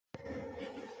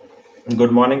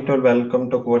Good morning to all. Welcome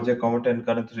to Coverage Comment and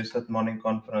Current Research Morning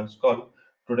Conference Call.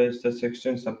 Today is the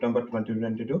 16th September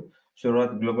 2022।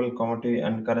 शुरुआत global commodity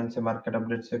and currency market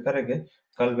update से करेंगे।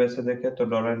 कल वैसे देखें तो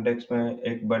dollar index में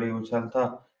एक बड़ी उछाल था।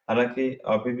 हालांकि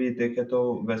अभी भी देखें तो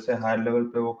वैसे हायर लेवल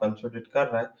पे वो कंसोलिडेट कर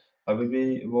रहा है। अभी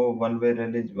भी वो वन वे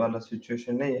रैली वाला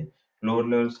सिचुएशन नहीं है। लोअर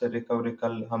लेवल से रिकवरी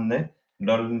कल हमने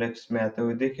डॉलर इंडेक्स में आते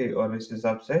हुए देखी और इस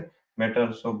हिसाब से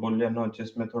मेटल्स और बुलियन हो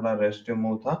जिसमें थोड़ा रेस्टिव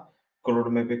मूव था। क्रूड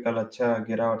में भी कल अच्छा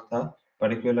गिरावट था।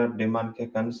 पर्टिकुलर डिमांड के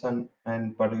कंसर्न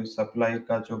एंड सप्लाई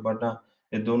का जो बढ़ना,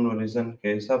 ये दोनों रीजन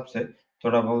के हिसाब से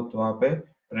थोड़ा बहुत वहाँ पे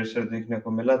प्रेशर देखने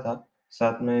को मिला था।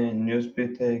 साथ में न्यूज़ भी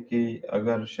थे कि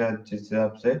अगर शायद जिस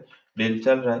हिसाब से डील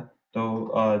चल रहा है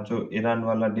तो जो ईरान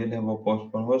वाला डील है वो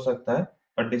पोस्टपोन हो सकता है।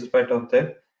 बट डिस्पाइट ऑफ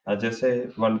दैट जैसे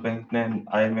वर्ल्ड बैंक ने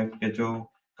आईएमएफ के जो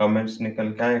कमेंट्स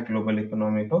निकल के आए ग्लोबल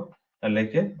इकोनॉमी को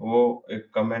लेके, वो एक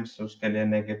कमेंट्स उसके लिए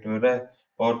नेगेटिव रहे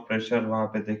और प्रेशर वहाँ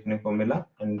पे देखने को मिला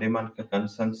एंड डिमांड के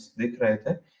कंसर्न्स दिख रहे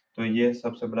थे। तो ये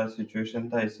सबसे बड़ा सिचुएशन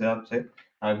था। इस हिसाब से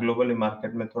ग्लोबली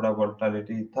मार्केट में थोड़ा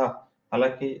वोलेटिलिटी था।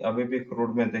 हालांकि अभी भी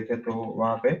क्रूड में देखें तो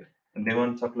वहाँ पे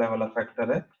डिमांड सप्लाई वाला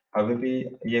फैक्टर है। अभी भी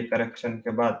ये करेक्शन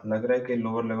के बाद लग रहा है कि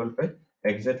लोअर लेवल पे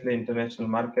एग्जैक्टली इंटरनेशनल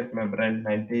मार्केट में ब्रांड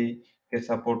 90 के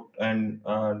सपोर्ट एंड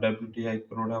डब्ल्यूटीआई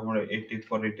क्रूड है वो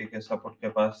 84-80 के सपोर्ट के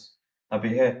पास अभी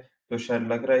है। तो शायद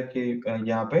लग रहा है कि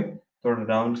यहाँ पे थोड़ा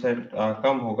डाउन साइड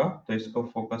कम होगा, तो इसको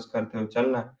फोकस करते हुए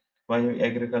चलना है। वहीं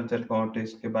एग्रीकल्चर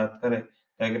कमोडिटीज की बात करें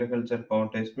तो एग्रीकल्चर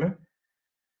कमोडिटीज में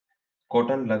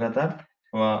कॉटन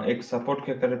लगातार एक सपोर्ट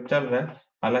के करीब चल रहा है।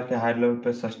 हालांकि हाई लेवल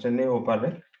पे सस्टेन नहीं हो पा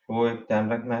रहे, वो एक ध्यान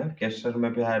रखना है। कैस्टर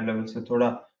में भी हाई लेवल से थोड़ा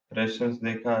रेजिस्टेंस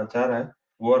देखा जा रहा है।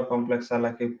 वोअर कॉम्प्लेक्स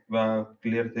हालांकि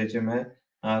क्लियर तेजी में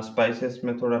है। स्पाइसेस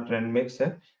में थोड़ा ट्रेंड मिक्स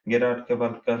है। गिरावट के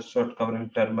बाद कल शॉर्ट कवरिंग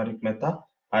टर्मरिक में था।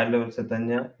 हाई लेवल से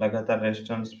धनिया लगातार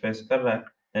रेजिस्टेंस फेस कर रहा है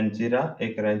एंड जीरा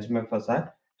एक रेंज में फंसा है।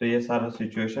 तो ये सारा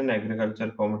सिचुएशन एग्रीकल्चर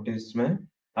कमोडिटीज में।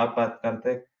 आप बात करते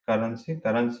हैं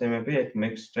करेंसी में भी एक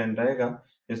मिक्स ट्रेंड रहेगा।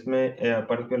 इसमें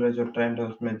पर्टिकुलर जो ट्रेंड है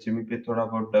उसमें जीबीपी थोड़ा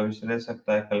बहुत डविश रह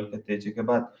सकता है कल के तेजी के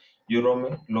बाद। यूरो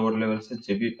में लोअर लेवल से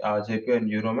जेपी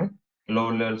एंड यूरो में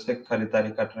लोअर लेवल से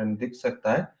खरीदारी का ट्रेंड दिख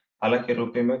सकता है। हालांकि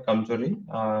रुपए में कमजोरी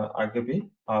आगे भी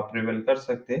प्रिवेल कर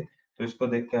सकती है। तो इसको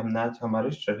देख के हमने आज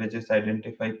हमारी स्ट्रेटेजीज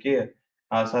आइडेंटिफाई की है।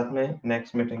 साथ में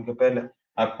नेक्स्ट मीटिंग के पहले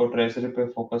आपको ट्रेजरी पे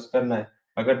फोकस करना है।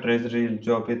 अगर ट्रेजरी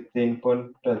जो अभी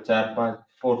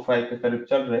 3.45 के करीब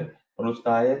चल रहे और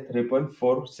उसका हाई है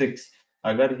 3.46,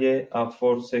 अगर ये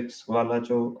 46 वाला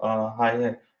जो हाई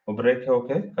है वो ब्रेक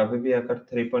होके कभी भी अगर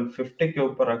 3.50 के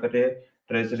ऊपर अगर ये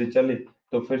ट्रेजरी चली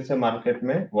तो फिर से मार्केट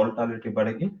में वोलेटिलिटी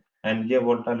बढ़ेगी एंड ये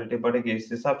वोलेटिलिटी बढ़ेगी। इस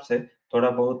हिसाब से थोड़ा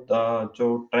बहुत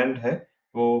जो ट्रेंड है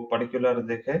वो पर्टिकुलर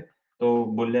देखे तो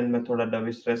बुलियन में थोड़ा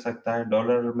डविश रह सकता है।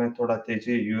 डॉलर में थोड़ा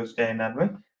तेजी, यूएसडी आईएनआर में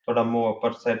थोड़ा मूव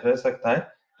अपर साइड रह सकता है।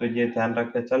 तो ये ध्यान रख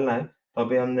के चलना है। तो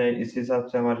अभी हमने इस हिसाब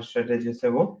से हमारी स्ट्रेटेजी से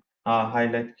वो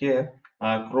हाईलाइट की है।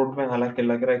 क्रूड में हालांकि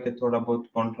लग रहा है कि थोड़ा बहुत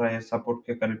कॉन्ट्रा या सपोर्ट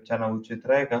के करीब जाना उचित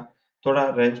रहेगा। थोड़ा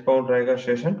रेंज बाउंड रहेगा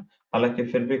सेशन, हालांकि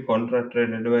फिर भी कॉन्ट्रा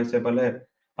ट्रेड एडवाइजेबल है।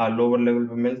 लोअर लेवल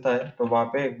पे मिलता है तो वहां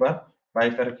पे एक बार बाय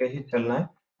करके ही चलना है।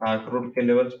 क्रूड के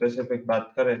लेवल स्पेसिफिक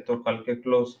बात करें तो कल के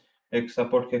क्लोज एक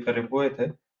सपोर्ट के करीब हुए थे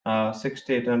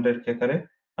 6800 के करीब।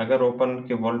 अगर ओपन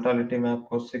की वोलेटिलिटी में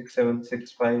आपको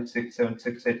 6765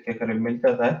 6768 के करीब मिल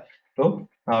जाता है तो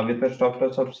विद स्टॉप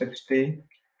लॉस ऑफ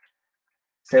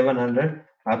 6700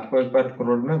 आपको एक बार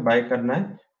क्रूड में बाय करना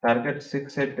है। टारगेट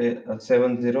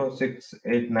 6870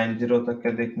 6890 तक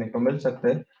के देखने को मिल सकते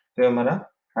हैं। तो हमारा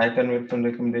हाई कन्विक्शन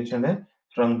रिकमेंडेशन है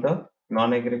from the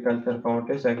non agriculture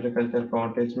commodities. Agriculture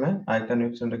commodities में हाई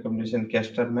कन्विक्शन रिकमेंडेशन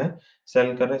कैस्टर में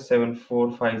सेल करें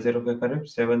 7450 के करीब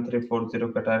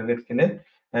 7340 का टारगेट के लिए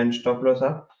एंड स्टॉप लॉस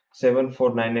आप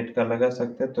 7498 का लगा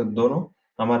सकते हैं। तो दोनों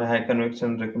हमारे हाई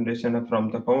कन्विक्शन रिकमेंडेशन है फ्रॉम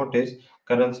द कमोडिटीज।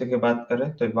 करेंसी की बात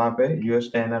करें तो वहां पे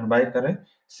यूएस आईएनआर बाय करें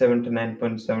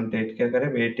 79.78 के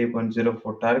करीब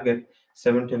 80.04 टारगेट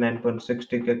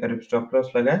 79.60 के करीब स्टॉप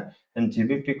लॉस लगाए एंड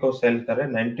जीबीपी को सेल करें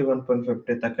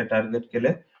 91.50 तक के टारगेट के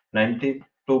लिए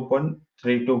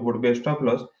 92.32 वुड बी स्टॉप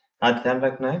लॉस। आज ध्यान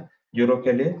रखना है यूरो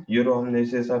के लिए। यूरो हमने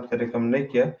इस हिसाब से रिकमेंड नहीं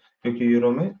किया क्योंकि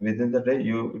यूरो में with in the day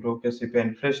euro के सीपीआई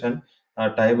इन्फ्लेशन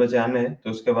 2:30 बजे आने हैं, तो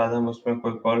उसके बाद हम उसमें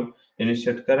कोई कॉल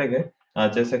इनिशिएट करेंगे।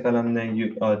 जैसे कल हमने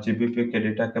जीबीपी के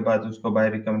डेटा के बाद उसको बाय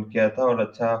रिकमेंड किया था और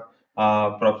अच्छा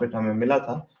प्रॉफिट हमें मिला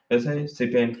था। वैसे ही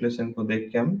सीपीआई इन्फ्लेशन को देख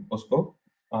के हम उसको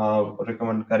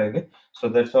रिकमेंड करेंगे। So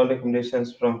that's all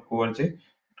recommendations from Kunwar ji.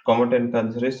 Comment and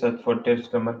consider research for test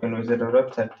customer can visit our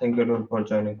website. Thank you all for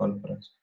joining conference.